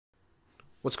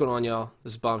What's going on, y'all?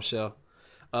 This is BombShell.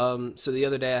 So the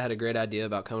other day I had a great idea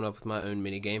about coming up with my own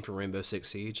mini game for Rainbow Six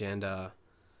Siege, and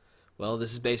well,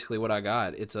 this is basically what I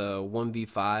got. It's a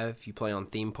 1v5. You play on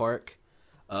theme park.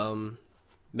 Um,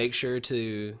 Make sure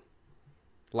to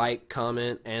like,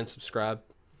 comment, and subscribe.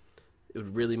 It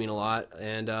would really mean a lot.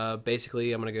 And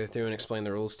basically, I'm gonna go through and explain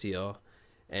the rules to y'all,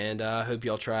 and I hope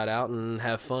y'all try it out and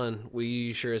have fun.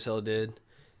 We sure as hell did.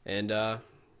 And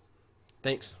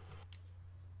thanks.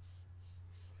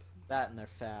 That and they're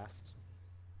fast.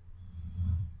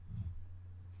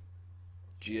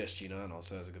 GSG9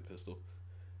 also has a good pistol.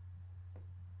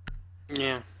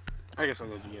 Yeah, I guess I'll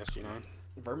go GSG9.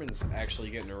 Vermin's actually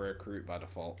getting a recruit by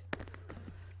default.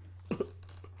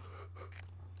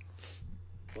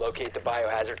 Locate the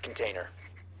biohazard container.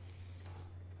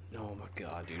 Oh my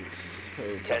god, dude. It's so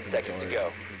 10 fucking seconds dark. to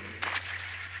go.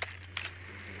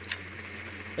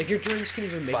 Like, your drones can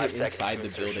even make 5 it seconds inside to the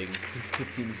insertion. building in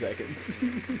 15 seconds.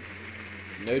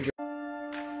 No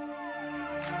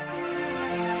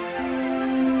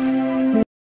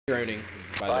droning,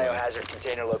 by the way. Biohazard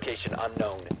container location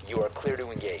unknown. You are clear to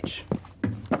engage.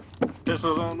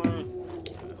 Pistols on me.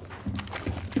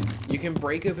 You can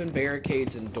break open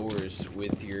barricades and doors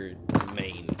with your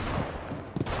main.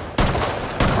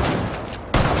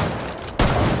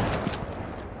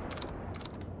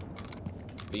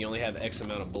 But you only have X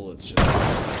amount of bullets.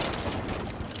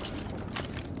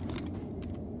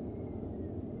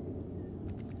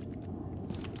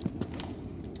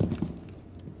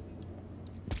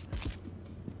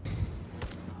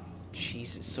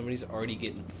 Jesus, somebody's already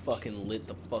getting fucking lit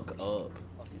the fuck up.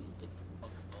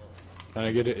 Can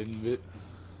I get an invite?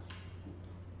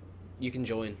 You can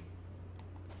join.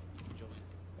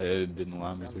 It didn't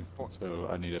allow me to, so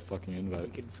I need a fucking You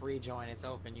invite. can free join, it's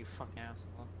open, you fucking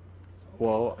asshole.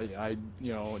 Well,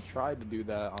 you know, tried to do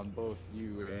that on both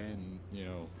you and, you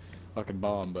know, fucking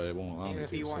Bomb, but it won't allow Even me if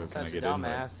to, you so weren't can I such a get an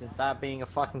invite? dumbass and stop being a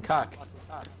fucking cuck.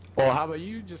 Well, how about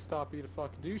you just stop being a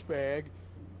fucking douchebag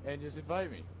and just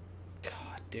invite me?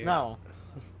 God, dude. No.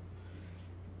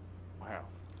 Wow.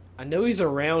 I know he's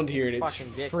around here and it's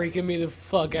Fucking dick. freaking me the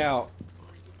fuck out.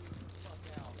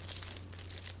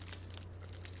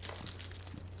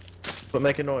 Quit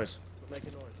making noise.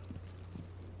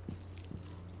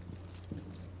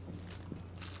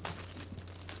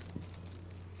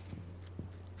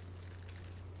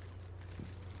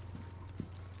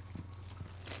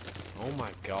 Oh my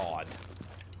god.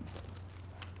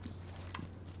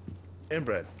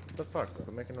 Inbred. What the fuck?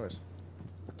 Quit making noise.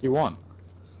 You won.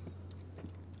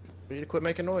 We need to quit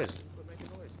making noise.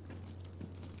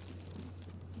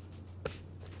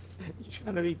 You're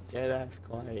trying to be dead ass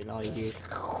quiet and all you hear.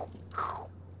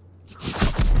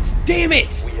 Damn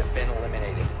it! We have been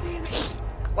eliminated.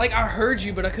 Like, I heard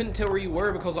you, but I couldn't tell where you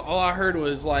were because all I heard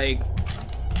was like...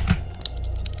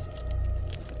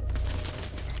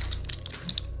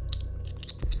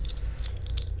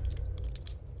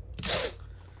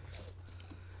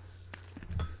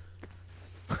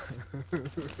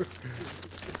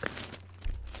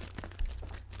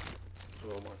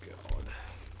 Oh my god.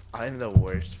 I'm the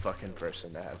worst fucking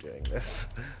person to have doing this.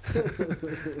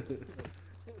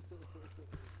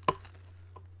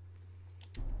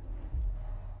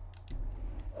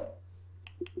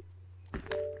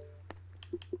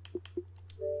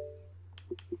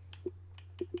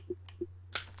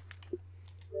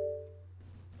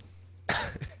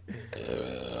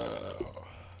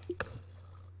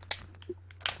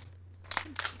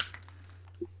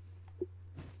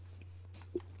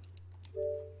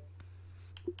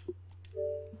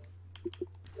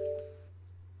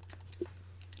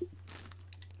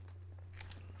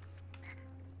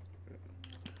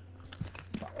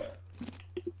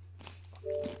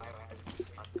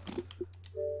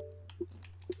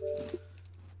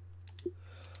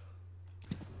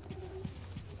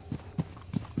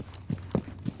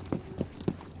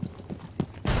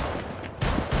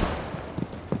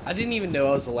 I didn't even know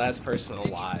I was the last person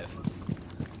alive.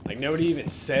 Like, nobody even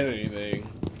said anything.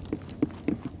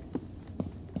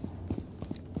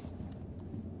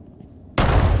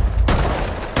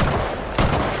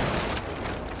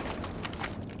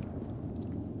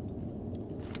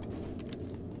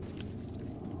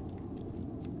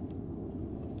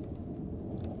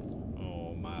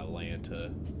 Oh, my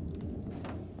Atlanta.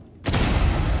 I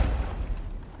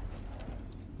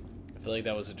feel like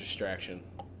that was a distraction.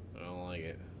 I don't like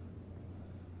it.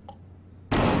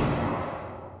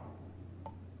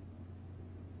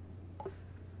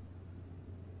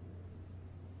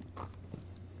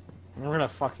 We're gonna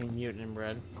fucking mute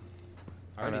inbred.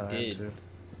 I already know, I am did. too.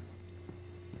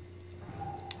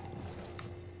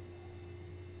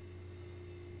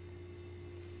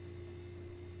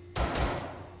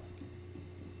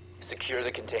 Secure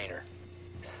the container.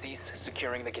 Cease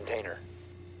securing the container.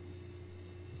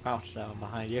 BombShell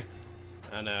behind you.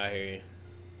 I know, I hear you.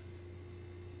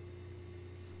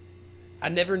 I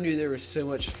never knew there was so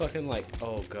much fucking like,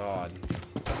 oh god.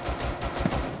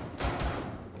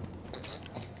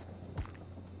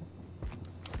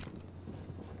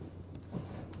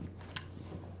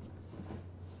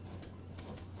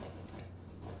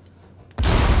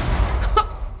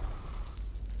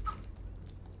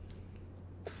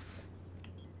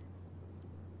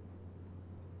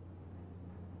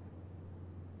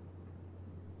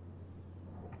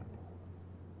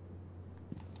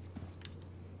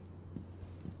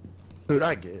 Who'd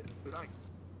I get?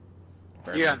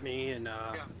 You got me and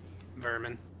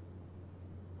Vermin.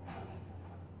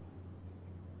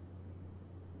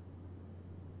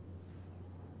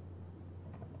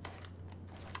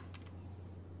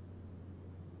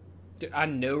 Dude, I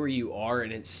know where you are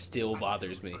and it still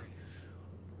bothers me.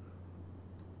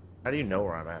 How do you know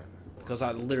where I'm at? Because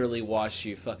I literally watched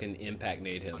you fucking impact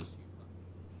nade him.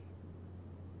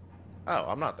 Oh,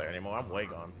 I'm not there anymore. I'm way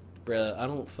gone. Bruh, I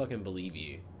don't fucking believe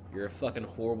you. You're a fucking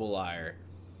horrible liar.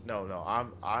 No,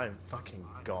 I'm fucking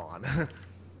gone.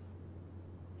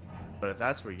 But if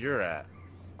that's where you're at,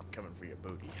 I'm coming for your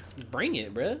booty. Bring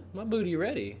it, bruh. My booty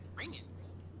ready. Bring it.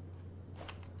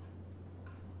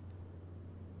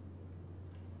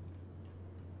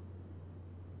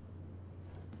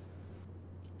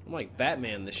 I'm like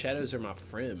Batman, the shadows are my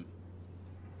friend.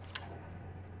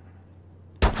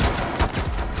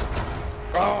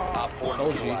 Op 4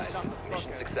 Told you. neutralized.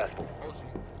 Mission successful.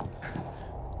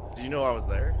 Do you know I was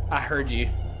there? I heard you.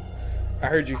 I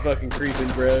heard you fucking creeping,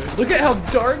 bro. Look at how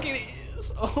dark it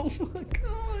is. Oh my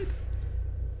god.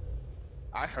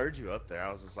 I heard you up there.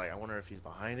 I was just like, I wonder if he's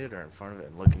behind it or in front of it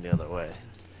and looking the other way.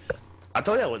 I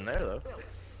told you I wasn't there though.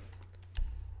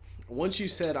 Once you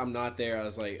said I'm not there, I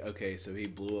was like, okay, so he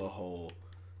blew a hole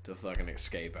to fucking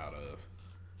escape out of.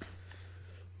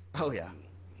 Oh yeah.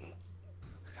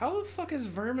 How the fuck is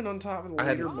Vermin on top of the I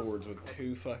had- leaderboards with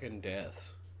 2 fucking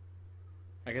deaths?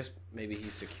 I guess maybe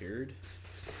he's secured.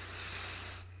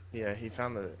 Yeah, he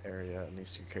found the area and he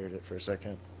secured it for a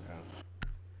second.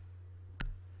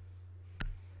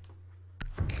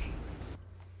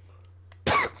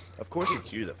 Of course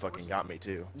it's you that fucking got me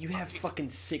too. You have fucking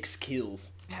 6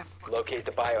 kills. Locate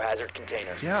the biohazard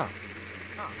container. Yeah.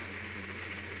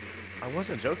 I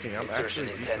wasn't joking. I'm Insertion actually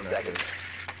in 10 decent at seconds. this.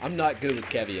 I'm not good with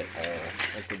Kevy at all.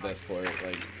 That's the best part.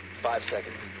 Like, 5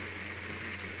 seconds.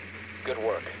 Good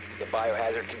work. The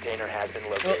biohazard container has been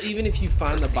located. well, even if you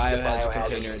find the biohazard biohazard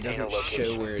container, it container doesn't show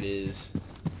location. where it is.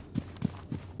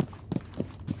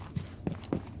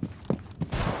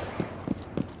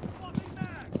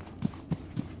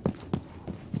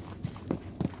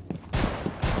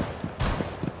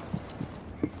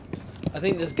 I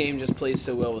think this game just plays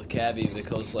so well with Cavi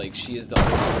because, like, she is the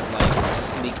ultimate, like,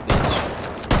 sneak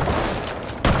bitch.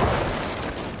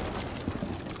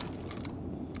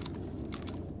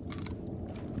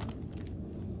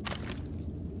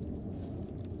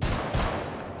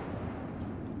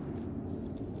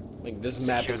 Like, this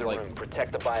map Secure is the like room.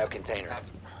 Protect the bio container.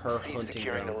 her Cease hunting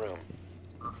securing the ground.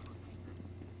 room.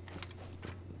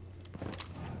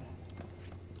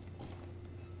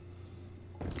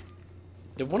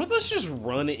 Did one of us just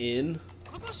run in?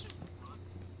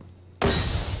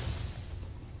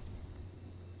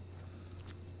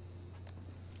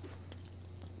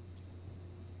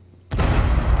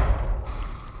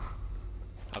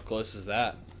 How close is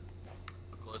that?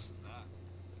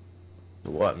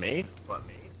 What, me?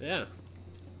 Yeah.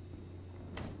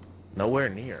 Nowhere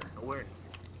near.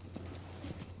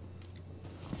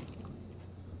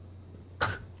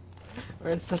 We're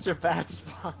in such a bad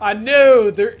spot. I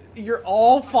know! You're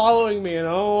all following me and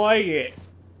I don't like it.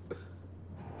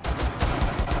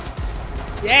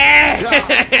 Yeah!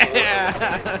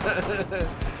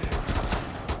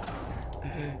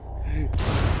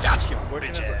 Gotcha,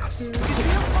 Working bitch as a- ass.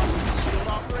 Shield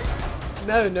operator?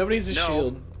 No, nobody's a No.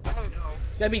 shield.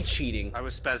 That'd be cheating. I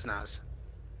was Speznaz.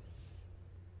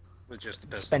 With just a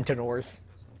pistol. Spentanors.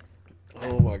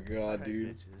 Oh my god,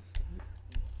 dude. Bitches.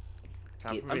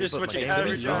 Time for me I'm to just put my switching game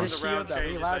every use on. time a the shield? round Are we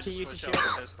changes, allowed I to just use a switch out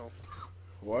shield? the pistol.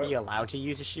 Are you allowed to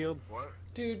use a shield?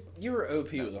 Dude, you were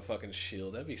OP with a fucking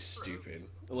shield. That'd be stupid.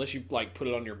 Unless you, like, put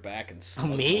it on your back and Oh,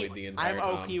 slug me? void the entire I'm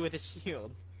time. OP with a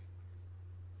shield.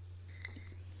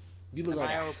 You look Am like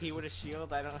I a, OP with a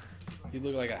shield? I don't. you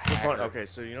look like a The fun- hacker. okay,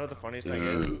 so you know what the funniest thing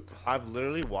is? I've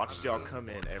literally watched y'all come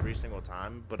in every single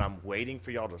time, but I'm waiting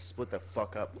for y'all to split the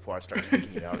fuck up before I start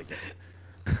taking you out again.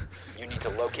 You need to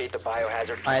locate the biohazard Alright,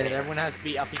 then container. everyone has to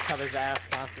be up each other's ass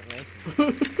constantly.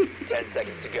 10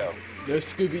 seconds to go. No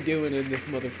Scooby Dooing in this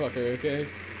motherfucker, okay?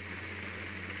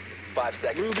 5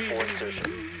 seconds before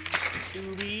insertion.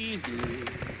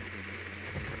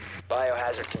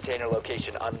 Biohazard container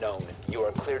location unknown. You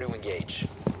are clear to engage.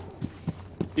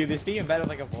 Dude, this being better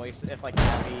like a voice. If like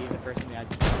Cabby, the person that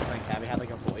playing Cabby had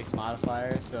like a voice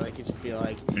modifier, so it could just be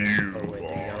like, You "Oh, what you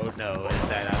don't know is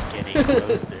that I'm getting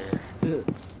closer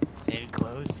and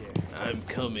closer." I'm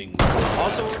coming.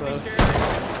 Also, would be Close. scary.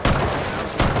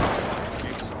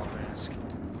 Jigsaw mask.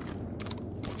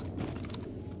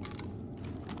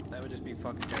 That would just be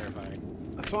fucking terrifying.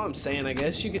 That's what I'm saying. I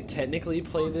guess you could technically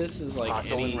play this as like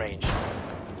Hostile any in range.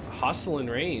 hostile in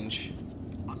range.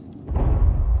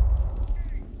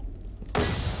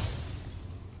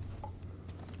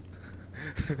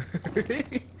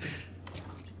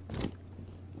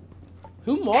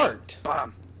 Who marked?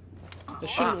 Bomb. This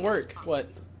shouldn't work. What?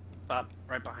 Bob,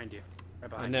 right behind you.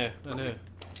 Right I behind know. you. I know.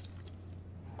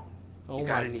 Oh You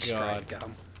got my any god. stride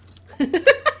gum?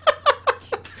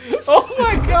 Oh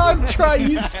my god, Try,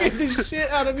 you scared the shit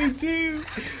out of me too.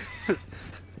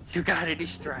 You got any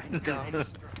stride gum?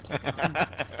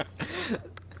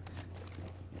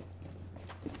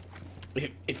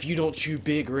 If you don't chew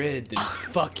Big Red, then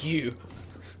fuck you.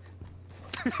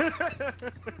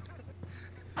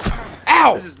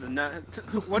 Ow! This is the night.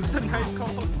 What's the knife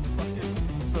called?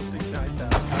 Fucking something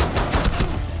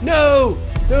 9000. No!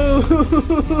 No!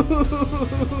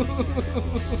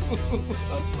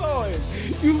 I saw it.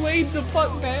 You laid the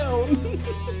fuck down.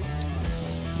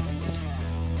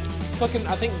 Fucking,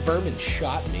 I think Vermin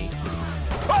shot me.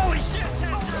 Holy shit!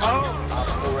 Op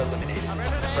 4 eliminated.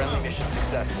 Friendly mission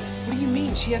successful. What do you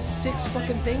mean? She has 6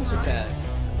 fucking things with that.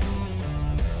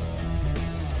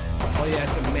 Oh yeah,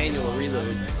 it's a manual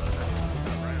reload.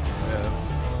 Yeah.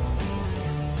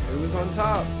 Who was on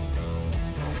top?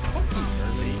 Oh, fuck you,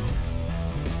 Vermin.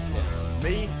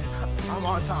 Me? I'm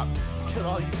on top. Kill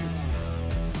all you dudes.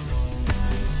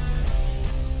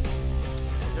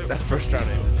 That first round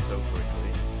ended so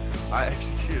quickly. I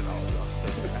executed all of y'all so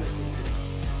fast, dude.